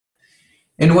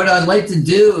And what I'd like to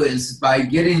do is, by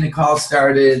getting the call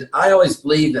started, I always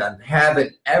believe in having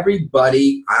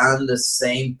everybody on the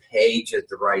same page at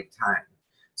the right time.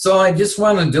 So I just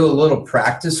want to do a little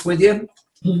practice with you.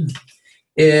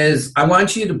 Is I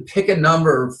want you to pick a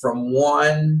number from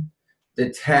 1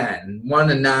 to 10, 1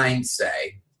 to 9,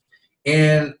 say,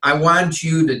 and I want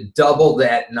you to double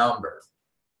that number.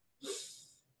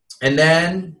 And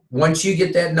then once you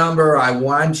get that number, I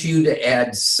want you to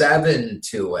add 7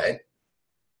 to it.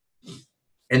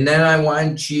 And then I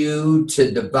want you to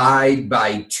divide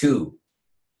by 2.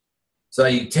 So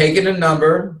you've taken a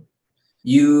number,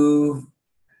 you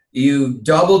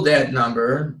doubled that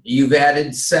number, you've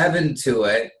added 7 to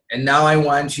it, and now I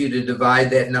want you to divide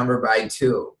that number by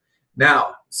 2.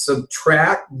 Now,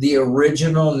 subtract the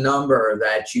original number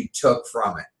that you took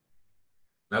from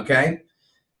it. Okay?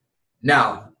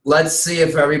 Now, let's see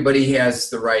if everybody has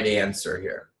the right answer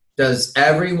here. Does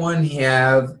everyone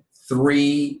have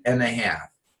 3.5?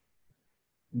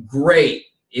 Great.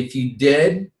 If you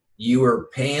did, you were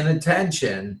paying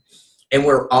attention, and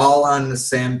we're all on the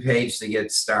same page to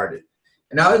get started.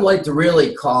 And I would like to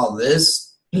really call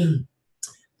this,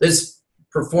 this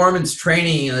performance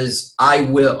training is I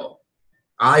will.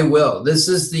 I will. This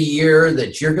is the year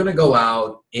that you're going to go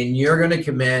out and you're going to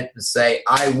commit and say,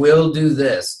 I will do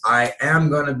this. I am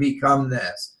going to become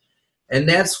this. And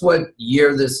that's what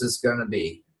year this is going to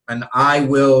be, an I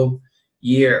will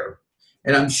year.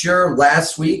 And I'm sure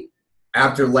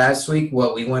after last week,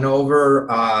 we went over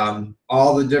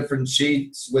all the different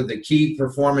sheets with the key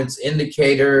performance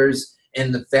indicators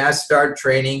and the fast start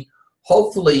training.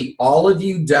 Hopefully all of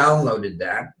you downloaded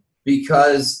that,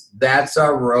 because that's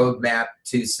our roadmap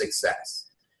to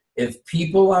success. If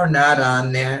people are not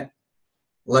on that,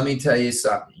 let me tell you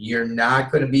something. You're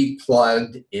not going to be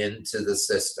plugged into the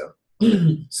system.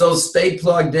 So stay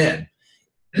plugged in.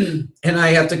 And I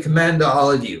have to commend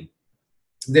all of you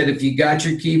that if you got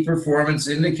your key performance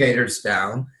indicators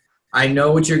down, I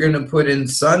know what you're going to put in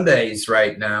Sundays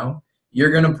right now. You're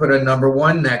going to put a number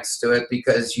 1 next to it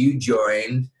because you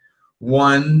joined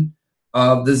one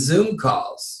of the Zoom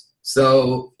calls.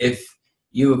 So if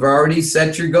you have already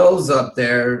set your goals up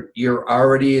there, you're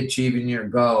already achieving your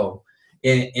goal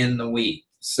in the week.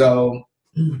 So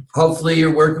hopefully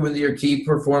you're working with your key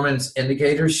performance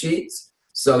indicator sheets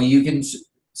so you can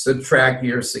subtract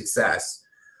your success.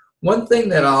 One thing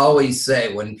that I always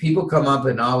say when people come up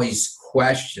and always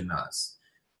question us,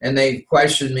 and they've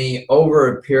questioned me over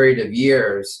a period of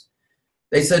years,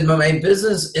 they said, but my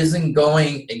business isn't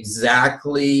going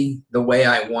exactly the way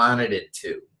I wanted it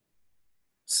to.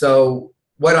 So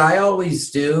what I always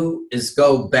do is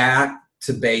go back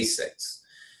to basics.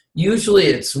 Usually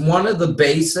it's one of the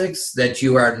basics that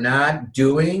you are not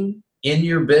doing in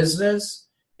your business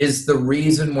is the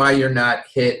reason why you're not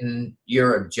hitting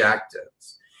your objectives.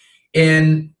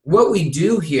 And what we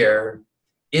do here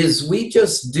is we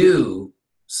just do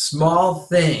small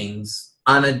things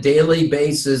on a daily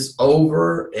basis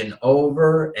over and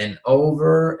over and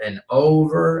over and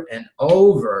over and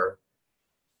over.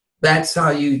 That's how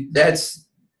you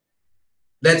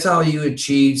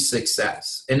achieve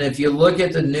success. And if you look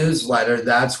at the newsletter,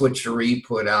 that's what Cherie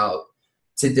put out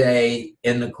today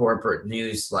in the corporate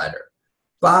newsletter.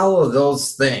 Follow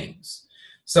those things.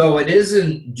 So it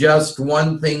isn't just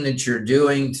one thing that you're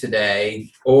doing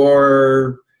today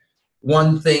or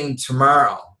one thing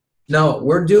tomorrow. No,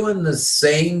 we're doing the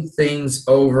same things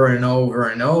over and over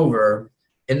and over.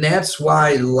 And that's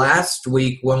why last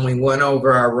week when we went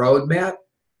over our roadmap,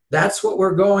 that's what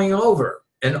we're going over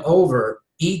and over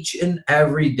each and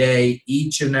every day,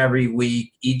 each and every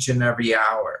week, each and every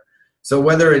hour. So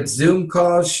whether it's Zoom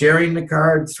calls, sharing the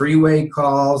card, 3-way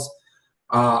calls,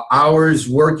 hours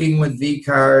working with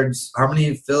vCards, how many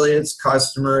affiliates,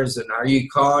 customers, and are you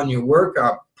calling your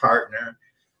workout partner?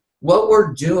 What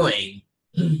we're doing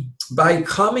by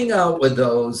coming out with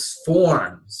those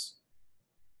forms,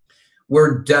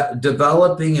 we're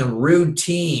developing a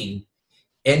routine,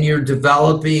 and you're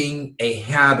developing a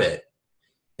habit.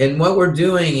 And what we're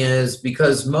doing is,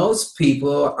 because most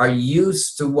people are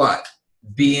used to what?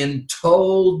 Being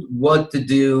told what to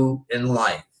do in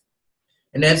life.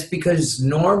 And that's because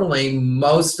normally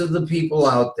most of the people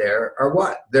out there are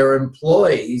what? They're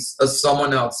employees of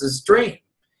someone else's dream.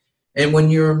 And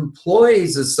when you're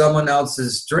employees of someone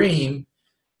else's dream,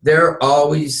 they're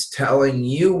always telling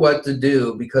you what to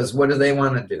do, because what do they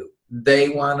want to do? They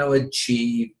want to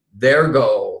achieve their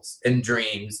goals and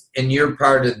dreams, and you're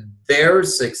part of their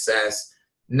success,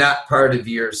 not part of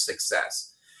your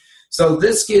success. So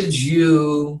this gives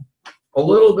you a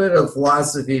little bit of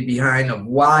philosophy behind of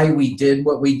why we did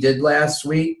what we did last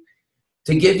week,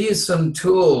 to give you some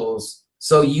tools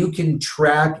so you can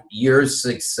track your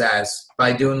success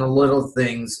by doing the little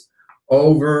things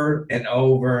over and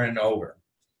over and over.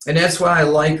 And that's what I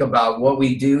like about what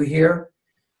we do here.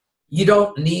 You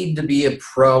don't need to be a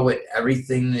pro at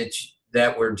everything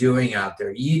that we're doing out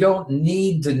there. You don't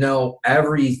need to know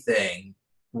everything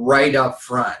right up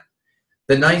front.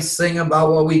 The nice thing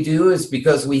about what we do is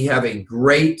because we have a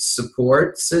great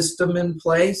support system in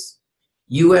place,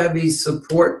 you have a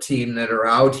support team that are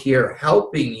out here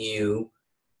helping you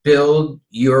build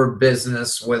your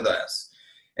business with us.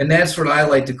 And that's what I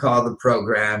like to call the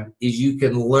program, is you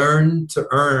can learn to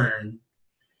earn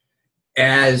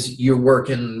as you're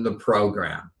working the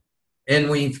program. And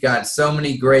we've got so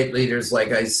many great leaders,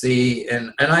 like I see,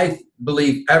 and I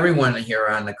believe everyone here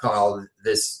on the call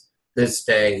this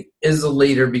day is a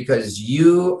leader because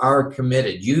you are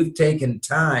committed. You've taken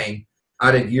time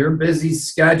out of your busy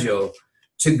schedule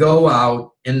to go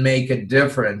out and make a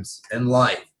difference in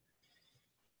life.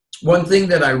 One thing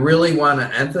that I really want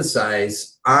to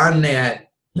emphasize on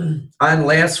that, on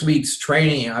last week's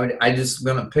training, I just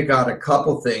going to pick out a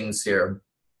couple things here,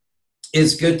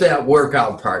 is get that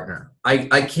workout partner.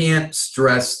 I can't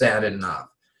stress that enough.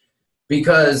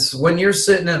 Because when you're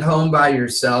sitting at home by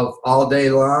yourself all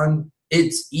day long,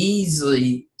 it's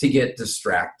easy to get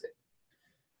distracted.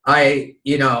 A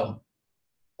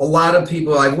lot of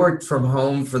people, I've worked from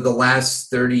home for the last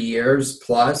 30 years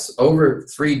plus, over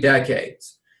 3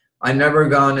 decades. I've never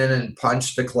gone in and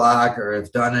punched a clock or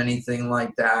have done anything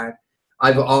like that.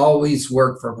 I've always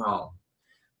worked from home.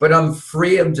 But I'm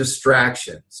free of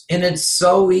distractions. And it's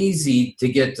so easy to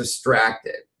get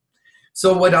distracted.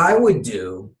 So what I would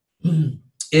do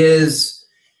is,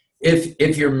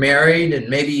 if you're married and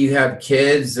maybe you have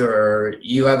kids or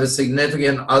you have a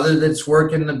significant other that's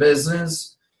working the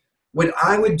business, what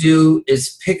I would do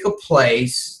is pick a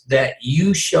place that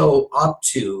you show up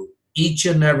to each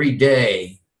and every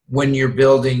day when you're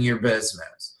building your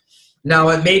business. Now,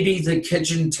 it may be the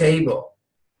kitchen table.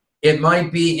 It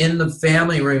might be in the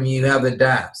family room, you have a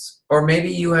desk. Or maybe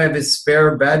you have a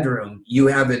spare bedroom, you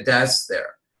have a desk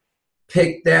there.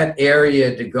 Pick that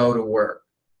area to go to work.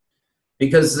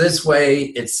 Because this way,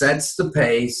 it sets the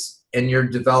pace and you're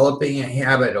developing a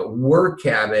habit, a work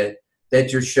habit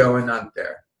that you're showing up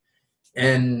there.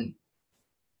 And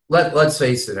let's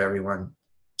face it, everyone,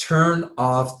 turn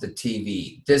off the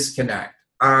TV, disconnect.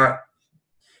 I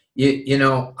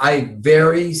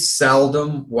very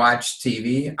seldom watch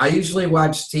TV. I usually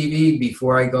watch TV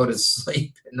before I go to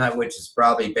sleep, which is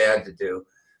probably bad to do.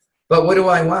 But what do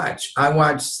I watch? I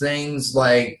watch things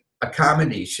like a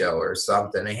comedy show or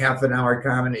something, a half-an-hour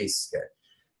comedy skit,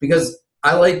 because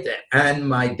I like to end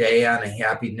my day on a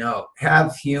happy note.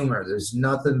 Have humor. There's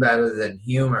nothing better than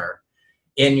humor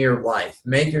in your life.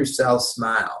 Make yourself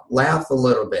smile. Laugh a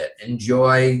little bit.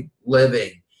 Enjoy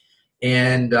living.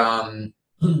 And,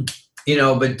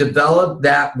 but develop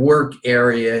that work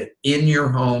area in your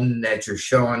home that you're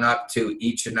showing up to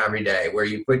each and every day, where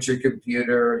you put your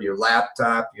computer, your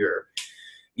laptop, your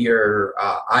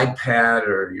iPad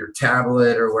or your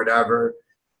tablet or whatever,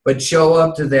 but show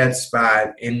up to that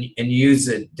spot and use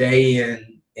it day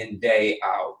in and day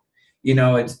out.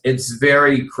 It's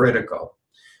very critical.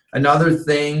 Another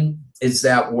thing is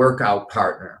that workout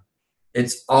partner.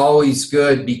 It's always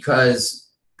good because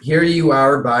here you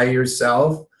are by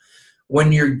yourself.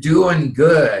 When you're doing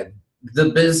good, the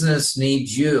business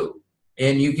needs you.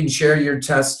 And you can share your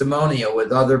testimonial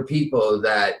with other people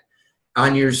that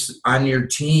on your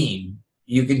team,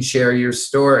 you can share your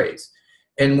stories.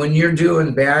 And when you're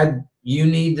doing bad, you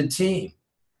need the team.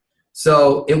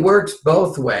 So it works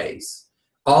both ways.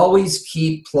 Always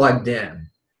keep plugged in.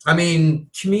 I mean,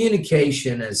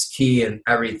 communication is key in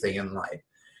everything in life.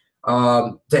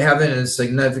 To having a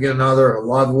significant other, a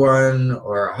loved one,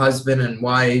 or a husband and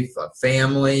wife, a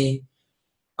family,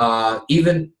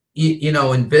 even,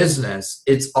 in business,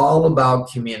 it's all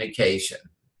about communication.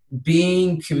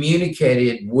 Being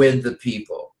communicated with the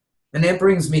people. And that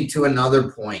brings me to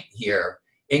another point here.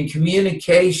 In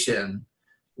communication,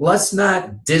 let's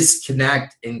not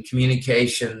disconnect in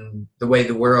communication the way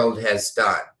the world has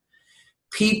done.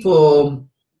 People,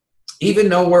 even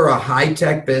though we're a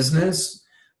high-tech business,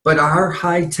 but our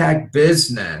high-tech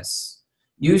business,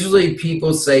 usually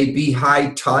people say be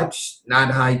high-touch,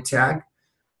 not high-tech.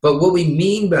 But what we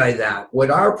mean by that, what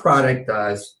our product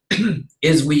does,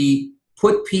 is we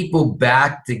put people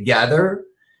back together,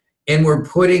 and we're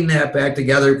putting that back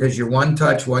together because you're one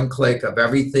touch, one click of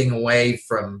everything away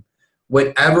from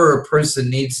whatever a person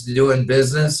needs to do in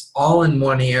business, all in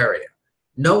one area.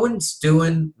 No one's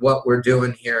doing what we're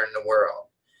doing here in the world.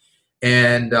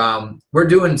 And we're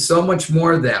doing so much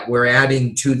more that we're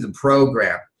adding to the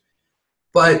program.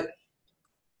 But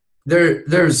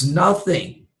There's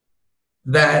nothing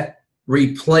that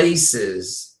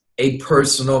replaces a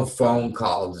personal phone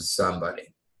call to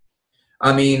somebody.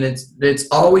 I mean, it's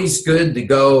always good to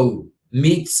go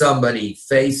meet somebody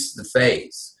face to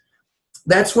face.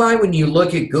 That's why when you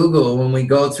look at Google, when we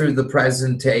go through the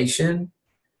presentation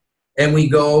and we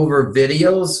go over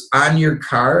videos on your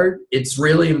card, it's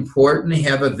really important to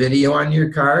have a video on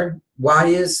your card. Why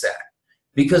is that?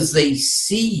 Because they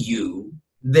see you,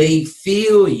 they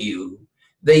feel your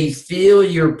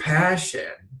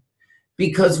passion,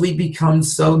 because we become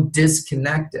so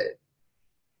disconnected.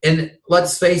 And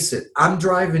let's face it, I'm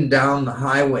driving down the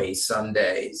highway some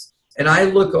days, and I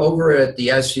look over at the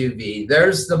SUV.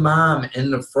 There's the mom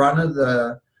in the front of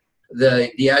the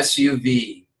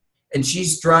SUV, and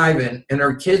she's driving, and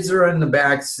her kids are in the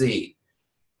back seat,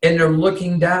 and they're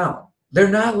looking down. They're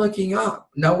not looking up.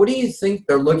 Now, what do you think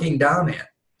they're looking down at?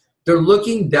 They're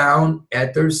looking down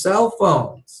at their cell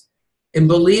phones. And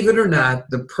believe it or not,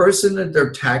 the person that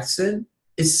they're texting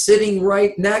is sitting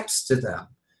right next to them.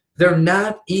 They're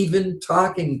not even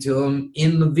talking to them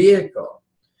in the vehicle.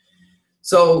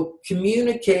 So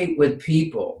communicate with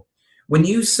people. When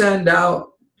you send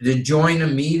out to join a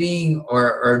meeting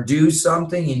or do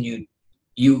something and you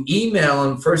email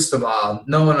them, first of all,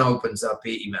 no one opens up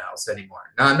emails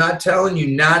anymore. Now, I'm not telling you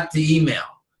not to email.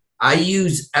 I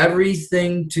use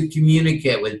everything to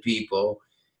communicate with people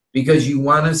because you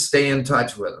want to stay in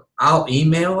touch with them. I'll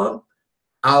email them,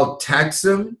 I'll text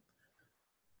them,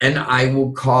 and I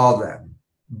will call them.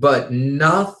 But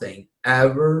nothing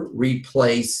ever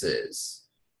replaces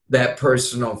that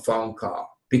personal phone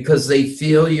call because they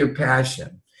feel your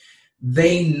passion.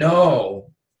 They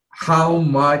know how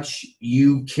much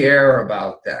you care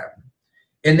about them.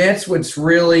 And that's what's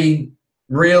really,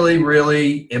 really,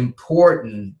 really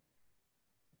important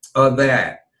of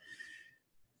that.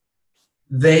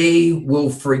 They will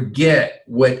forget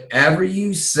whatever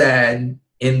you said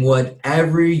and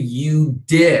whatever you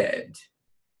did.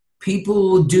 People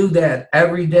will do that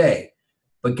every day.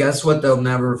 But guess what they'll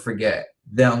never forget?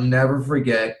 They'll never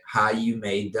forget how you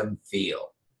made them feel.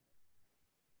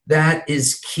 That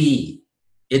is key.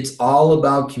 It's all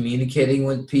about communicating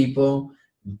with people,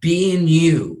 being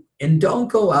you, and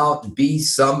don't go out and be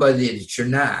somebody that you're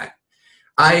not.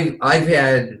 I've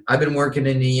been working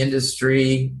in the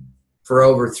industry for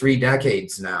over 3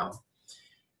 decades now.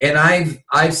 And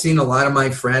I've seen a lot of my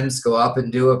friends go up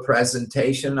and do a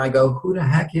presentation. I go, who the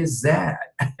heck is that?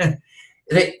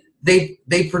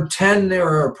 They pretend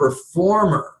they're a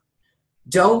performer.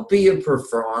 Don't be a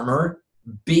performer.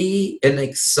 Be an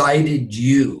excited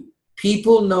you.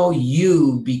 People know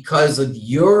you because of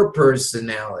your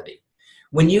personality.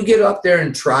 When you get up there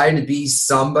and try to be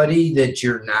somebody that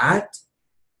you're not,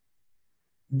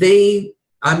 they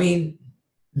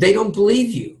don't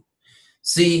believe you.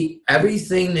 See,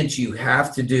 everything that you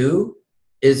have to do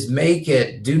is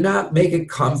do not make it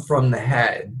come from the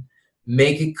head,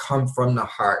 make it come from the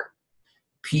heart.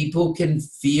 People can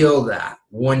feel that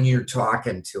when you're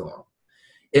talking to them.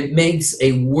 It makes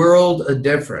a world of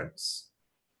difference.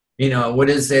 You know, what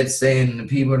is that saying?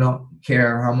 People don't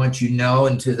care how much you know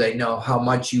until they know how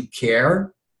much you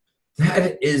care.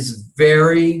 That is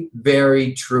very,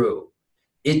 very true.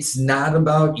 It's not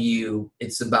about you,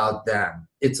 it's about them.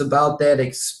 It's about that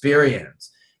experience.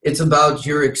 It's about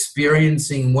your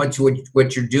experiencing what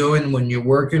you're doing when you're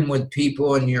working with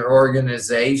people in your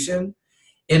organization.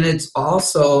 And it's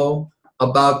also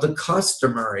about the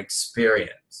customer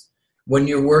experience when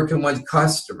you're working with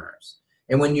customers.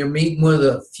 And when you're meeting with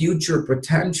a future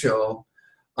potential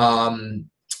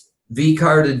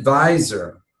vCard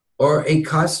advisor or a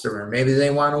customer, maybe they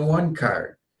want a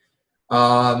OneCard.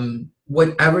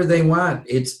 Whatever they want,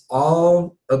 it's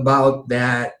all about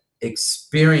that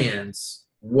experience,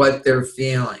 what they're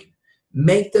feeling.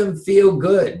 Make them feel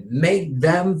good. Make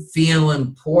them feel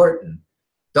important.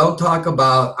 Don't talk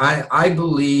about, I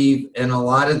believe in a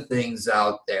lot of things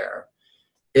out there,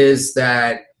 is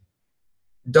that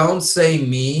don't say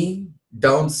me,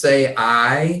 don't say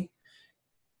I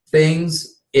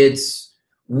things. It's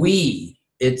we,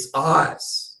 it's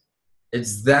us,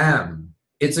 it's them.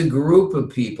 It's a group of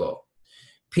people.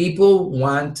 People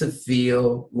want to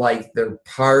feel like they're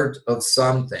part of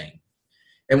something.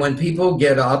 And when people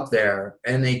get up there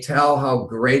and they tell how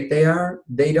great they are,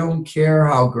 they don't care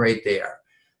how great they are.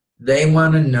 They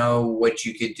want to know what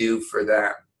you could do for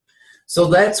them. So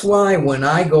that's why when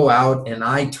I go out and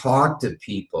I talk to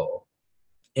people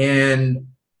and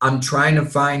I'm trying to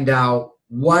find out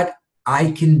what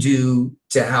I can do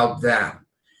to help them,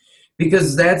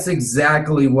 because that's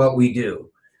exactly what we do.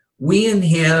 We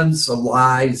enhance the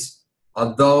lives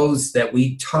of those that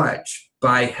we touch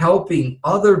by helping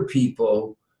other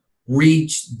people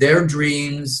reach their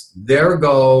dreams, their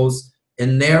goals,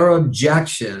 and their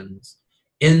objections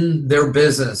in their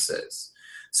businesses.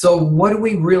 So what do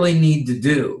we really need to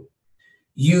do?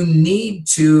 You need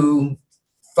to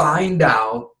find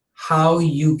out how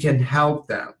you can help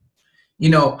them. You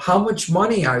know, how much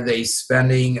money are they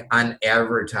spending on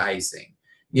advertising,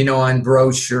 you know, on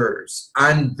brochures,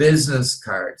 on business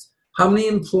cards? How many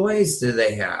employees do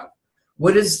they have?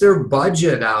 What is their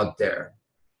budget out there?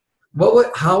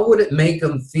 How would it make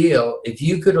them feel if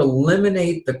you could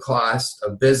eliminate the cost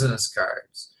of business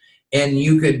cards and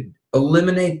you could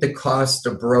eliminate the cost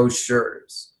of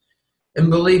brochures?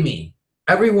 And believe me,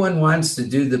 everyone wants to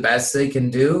do the best they can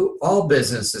do. All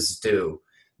businesses do.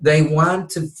 They want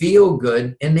to feel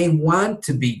good and they want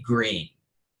to be green.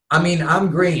 I mean,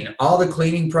 I'm green. All the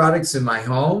cleaning products in my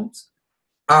homes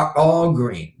are all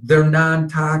green. They're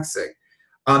non-toxic.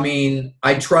 I mean,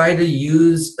 I try to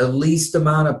use the least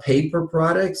amount of paper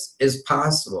products as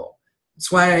possible.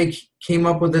 That's why I came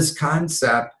up with this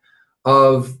concept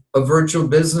of a virtual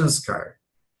business card,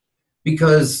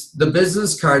 because the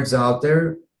business cards out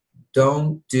there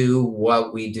don't do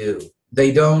what we do.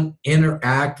 They don't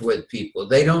interact with people.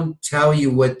 They don't tell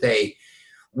you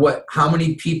how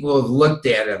many people have looked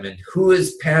at them and who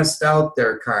has passed out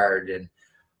their card and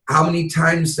how many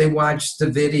times they watched the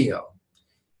video.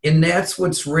 And that's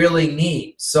what's really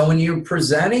neat. So when you're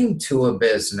presenting to a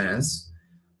business,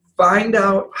 find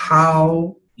out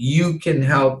how you can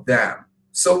help them.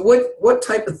 So what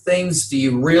type of things do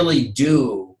you really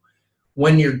do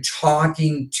when you're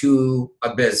talking to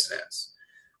a business?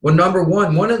 Well, number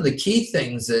one of the key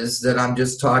things is that I'm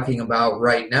just talking about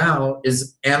right now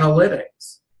is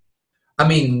analytics. I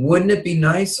mean, wouldn't it be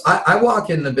nice? I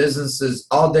walk into businesses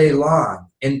all day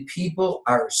long and people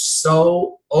are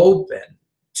so open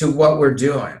to what we're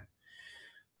doing.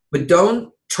 But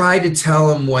don't try to tell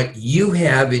them what you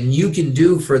have and you can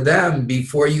do for them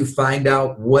before you find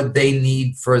out what they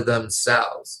need for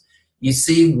themselves. You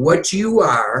see, what you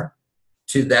are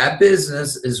to that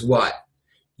business is what?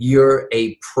 You're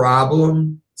a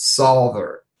problem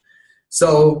solver.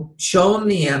 So show them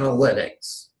the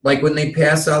analytics. Like when they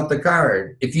pass out the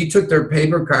card, if you took their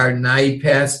paper card and I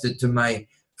passed it to my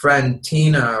friend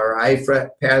Tina, or I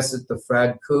pass it to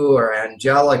Fred Koo or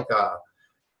Angelica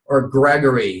or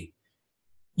Gregory,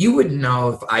 you wouldn't know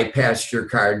if I passed your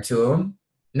card to them.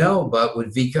 No, but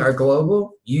with vCard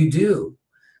Global, you do.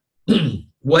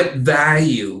 What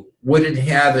value would it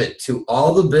have it to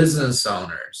all the business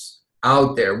owners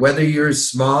out there, whether you're a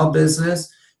small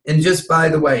business? And just by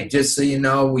the way, just so you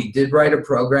know, we did write a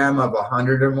program of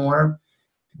 100 or more,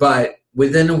 but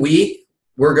within a week,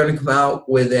 we're going to come out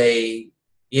with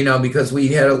because we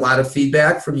had a lot of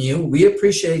feedback from you. We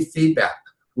appreciate feedback.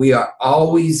 We are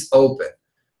always open.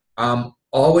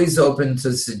 Always open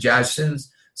to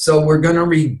suggestions. So we're going to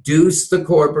reduce the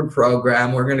corporate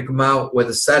program. We're going to come out with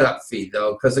a setup fee,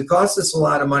 though, because it costs us a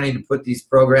lot of money to put these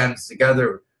programs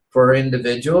together for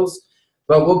individuals.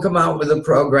 But we'll come out with a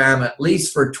program at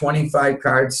least for 25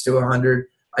 cards to 100.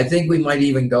 I think we might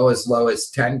even go as low as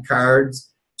 10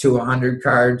 cards to 100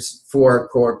 cards for a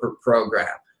corporate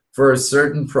program for a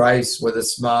certain price with a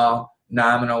small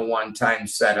nominal one-time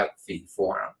setup fee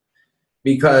for them.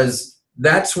 Because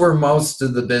that's where most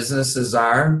of the businesses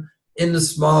are, in the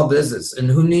small business. And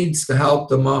who needs to help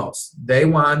the most? They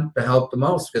want to help the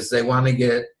most because they want to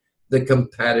get the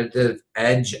competitive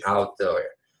edge out there.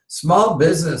 Small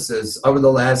businesses over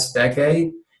the last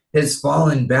decade has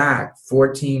fallen back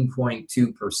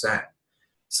 14.2%.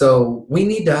 So we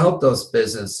need to help those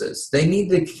businesses. They need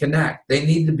to connect. They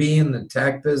need to be in the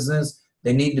tech business.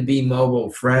 They need to be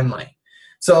mobile friendly.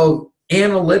 So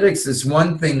analytics is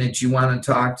one thing that you want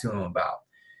to talk to them about.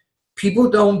 People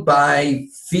don't buy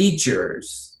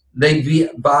features. They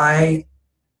buy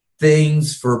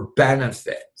things for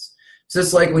benefits. It's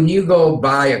just like when you go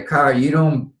buy a car, you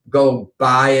don't go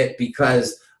buy it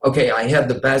because, okay, I have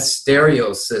the best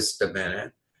stereo system in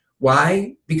it.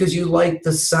 Why? Because you like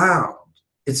the sound.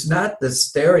 It's not the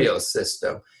stereo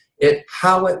system. It's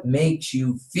how it makes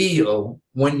you feel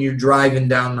when you're driving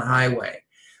down the highway.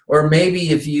 Or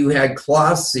maybe if you had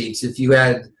cloth seats, if you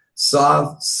had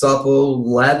soft, supple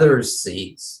leather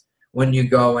seats, when you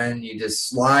go in, you just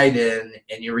slide in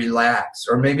and you relax.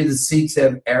 Or maybe the seats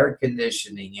have air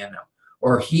conditioning in them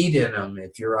or heat in them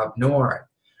if you're up north.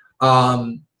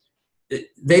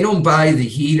 They don't buy the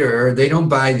heater. They don't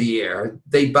buy the air.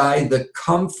 They buy the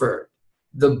comfort,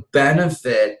 the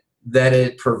benefit that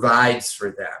it provides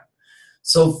for them.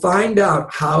 So find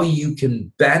out how you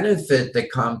can benefit the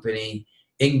company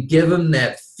and give them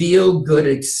that feel-good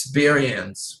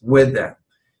experience with them.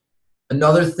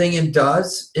 Another thing it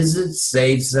does is it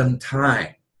saves them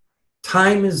time.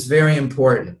 Time is very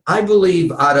important. I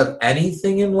believe out of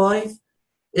anything in life,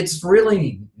 it's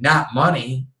really not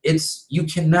money. You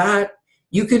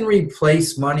can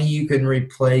replace money, you can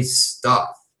replace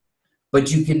stuff, but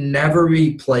you can never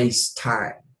replace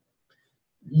time.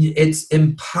 It's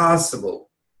impossible.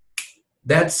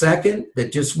 That second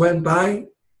that just went by,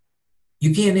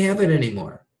 you can't have it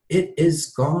anymore. It is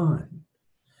gone.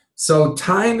 So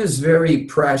time is very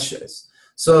precious.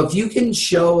 So if you can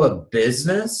show a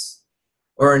business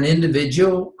or an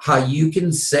individual how you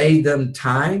can save them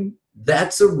time,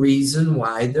 that's a reason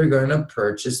why they're going to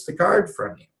purchase the card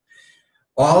from you.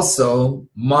 Also,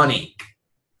 money.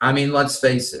 I mean, let's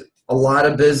face it. A lot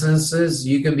of businesses,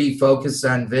 you can be focused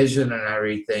on vision and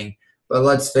everything, but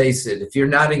let's face it, if you're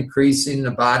not increasing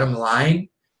the bottom line,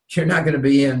 you're not going to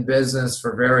be in business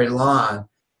for very long.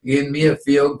 It can be a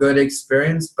feel-good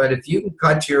experience, but if you can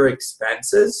cut your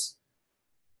expenses,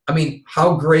 I mean,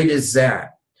 how great is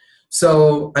that?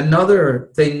 So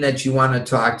another thing that you want to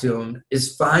talk to them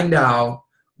is find out,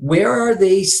 where are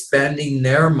they spending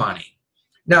their money?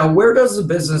 Now, where does a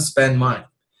business spend money?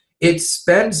 It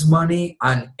spends money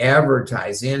on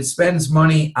advertising. It spends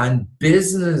money on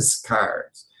business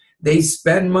cards. They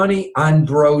spend money on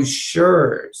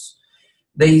brochures.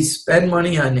 They spend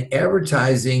money on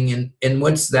advertising, and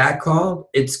what's that called?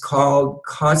 It's called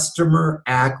customer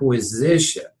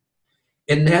acquisition.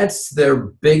 And that's their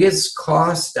biggest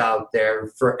cost out there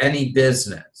for any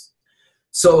business.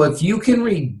 So if you can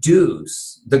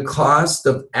reduce the cost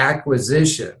of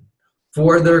acquisition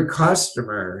for their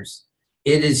customers,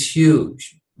 it is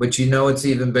huge. But you know it's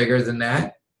even bigger than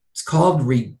that? It's called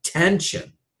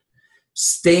retention.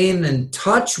 Staying in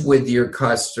touch with your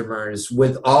customers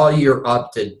with all your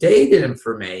up-to-date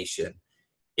information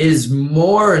is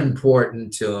more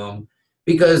important to them,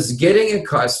 because getting a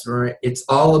customer, it's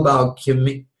all about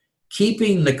keeping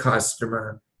the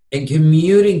customer and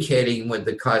communicating with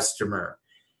the customer.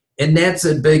 And that's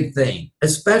a big thing,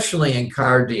 especially in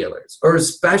car dealers or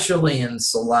especially in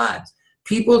salons.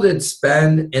 People that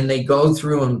spend and they go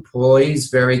through employees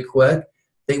very quick,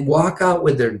 they walk out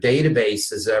with their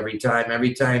databases every time.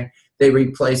 Every time they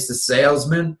replace the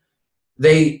salesman,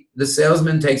 the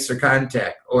salesman takes their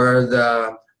contact, or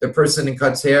the person that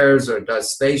cuts hairs or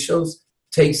does facials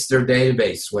takes their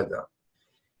database with them.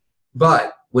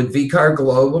 But with vCard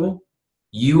Global,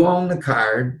 you own the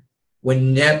card.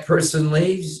 When that person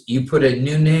leaves, you put a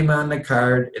new name on the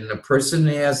card, and the person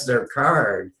that has their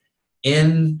card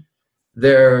in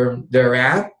their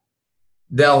app,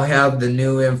 they'll have the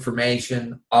new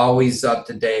information always up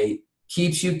to date,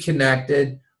 keeps you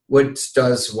connected, which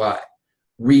does what?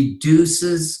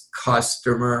 Reduces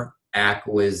customer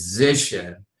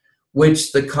acquisition,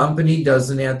 which the company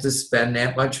doesn't have to spend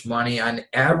that much money on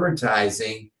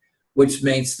advertising, which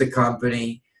makes the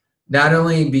company not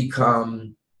only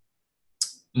become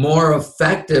more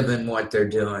effective in what they're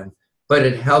doing, but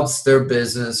it helps their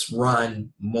business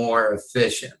run more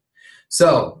efficient.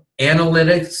 So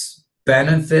analytics,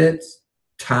 benefits,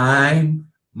 time,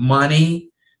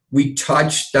 money, we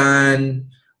touched on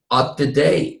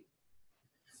up-to-date.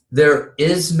 There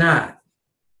is not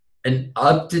an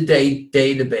up-to-date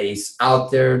database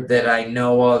out there that I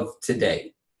know of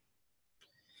today.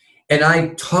 And I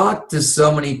talked to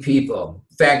so many people.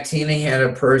 In fact, Tina had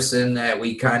a person that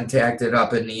we contacted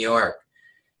up in New York.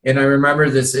 And I remember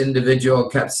this individual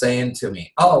kept saying to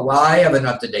me, oh, well, I have an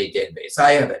up-to-date database.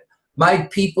 I have it. My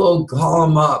people call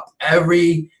them up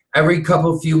every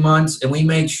few months, and we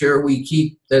make sure we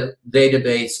keep the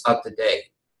database up to date.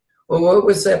 Well, what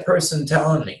was that person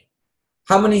telling me?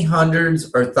 How many hundreds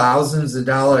or thousands of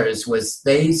dollars was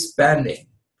they spending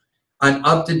on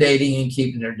up-to-dating and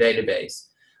keeping their database?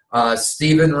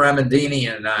 Stephen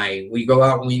Remedini and I, we go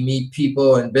out and we meet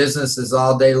people and businesses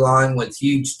all day long with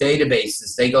huge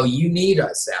databases. They go, you need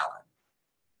us, Alan.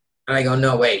 And I go,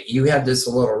 no, wait, you have this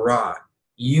a little wrong.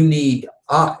 You need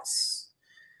us.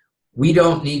 We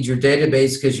don't need your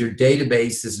database because your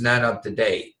database is not up to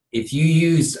date. If you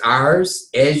use ours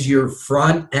as your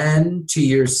front end to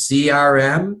your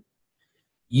CRM,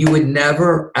 you would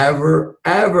never, ever,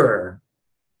 ever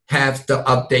have to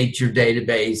update your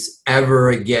database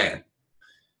ever again.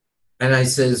 And I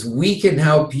says, we can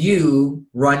help you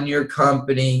run your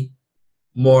company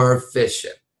more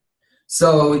efficient.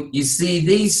 So you see,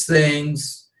 these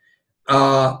things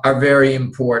are very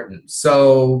important.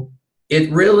 So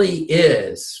it really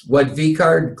is what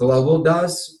vCard Global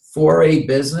does for a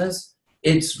business.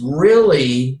 It's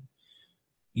really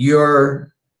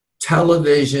your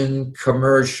television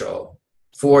commercial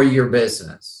for your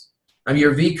business. I mean,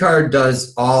 your vCard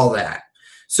does all that.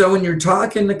 So when you're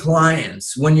talking to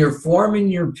clients, when you're forming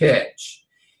your pitch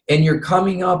and you're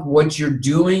coming up what you're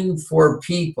doing for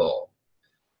people,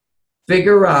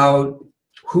 figure out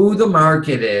who the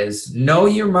market is, know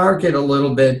your market a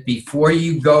little bit before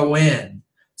you go in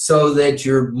so that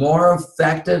you're more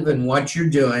effective in what you're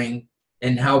doing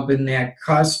and helping that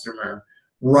customer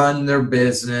run their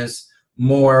business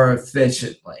more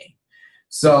efficiently.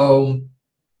 So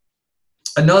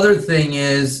another thing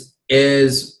is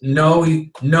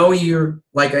know your,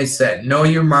 like I said, know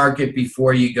your market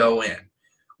before you go in.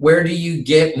 Where do you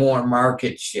get more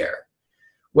market share?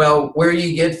 Well, where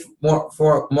you get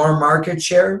more market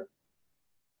share,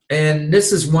 and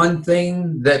this is one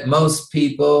thing that most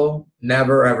people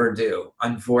never ever do,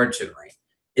 unfortunately,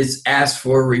 is ask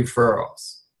for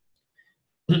referrals.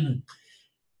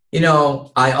 You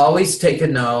know, I always take a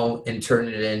no and turn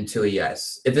it into a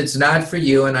yes. If it's not for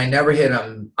you and I never hit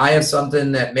them, I have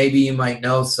something that maybe you might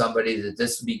know somebody that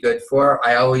this would be good for.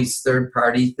 I always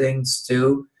third-party things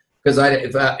too, because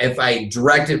if I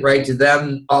direct it right to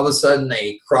them, all of a sudden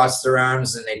they cross their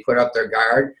arms and they put up their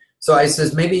guard. So I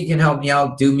says, maybe you can help me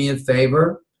out, do me a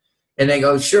favor. And they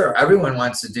go, sure. Everyone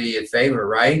wants to do you a favor,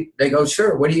 right? They go,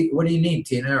 sure. What do you need,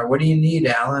 Tina? Or what do you need,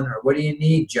 Alan? Or what do you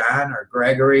need, John or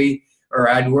Gregory or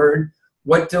Edward?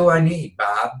 What do I need,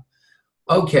 Bob?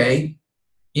 Okay.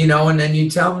 You know, and then you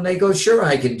tell them, they go, sure,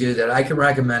 I can do that. I can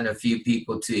recommend a few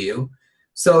people to you.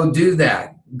 So do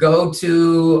that. Go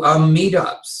to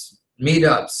meetups,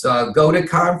 go to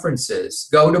conferences,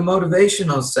 go to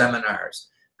motivational seminars.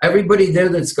 Everybody there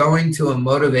that's going to a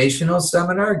motivational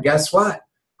seminar, guess what?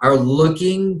 Are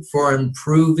looking for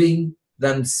improving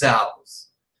themselves.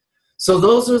 So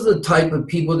those are the type of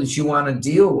people that you want to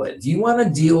deal with. You want to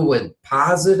deal with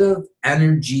positive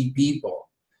energy people.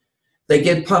 They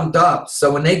get pumped up.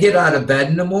 So when they get out of bed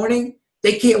in the morning,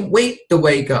 they can't wait to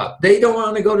wake up. They don't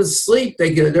want to go to sleep.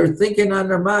 They're thinking on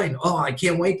their mind, oh, I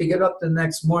can't wait to get up the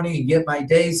next morning and get my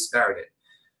day started.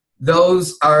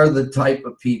 Those are the type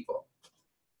of people.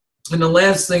 And the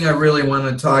last thing I really want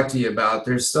to talk to you about,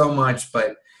 there's so much,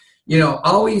 but, you know,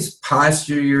 always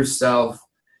posture yourself,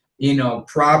 you know,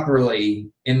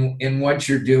 properly in what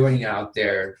you're doing out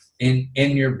there in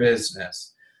your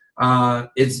business.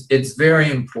 It's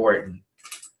very important.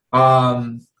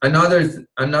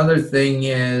 Another thing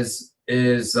is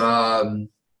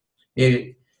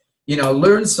you know,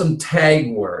 learn some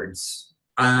tag words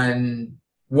on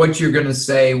what you're going to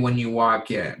say when you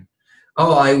walk in.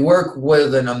 Oh, I work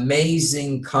with an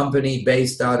amazing company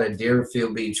based out of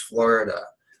Deerfield Beach, Florida.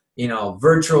 You know,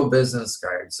 virtual business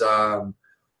cards.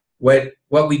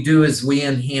 What we do is we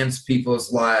enhance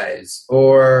people's lives.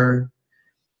 Or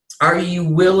are you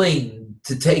willing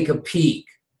to take a peek?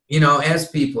 You know,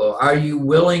 ask people, are you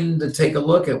willing to take a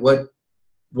look at what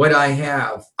I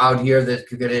have out here that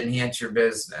could enhance your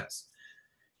business?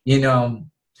 You know,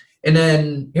 and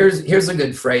then here's a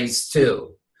good phrase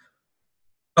too.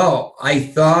 Oh, I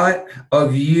thought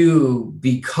of you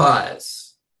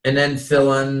because, and then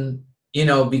fill in, you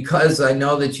know, because I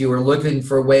know that you were looking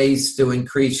for ways to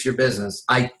increase your business.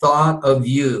 I thought of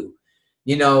you.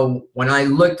 You know, when I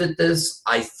looked at this,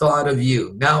 I thought of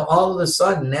you. Now, all of a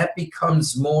sudden, that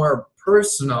becomes more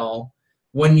personal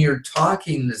when you're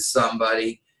talking to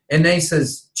somebody and they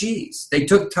says, geez, they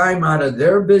took time out of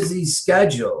their busy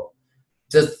schedule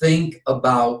to think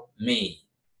about me.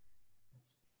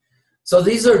 So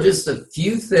these are just a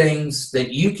few things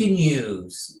that you can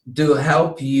use to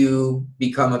help you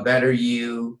become a better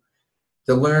you,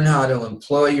 to learn how to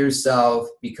employ yourself,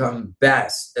 become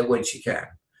best at what you can.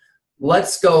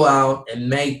 Let's go out and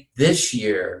make this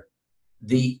year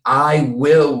the I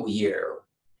will year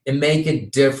and make a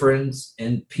difference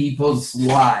in people's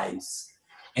lives.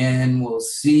 And we'll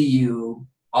see you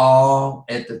all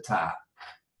at the top.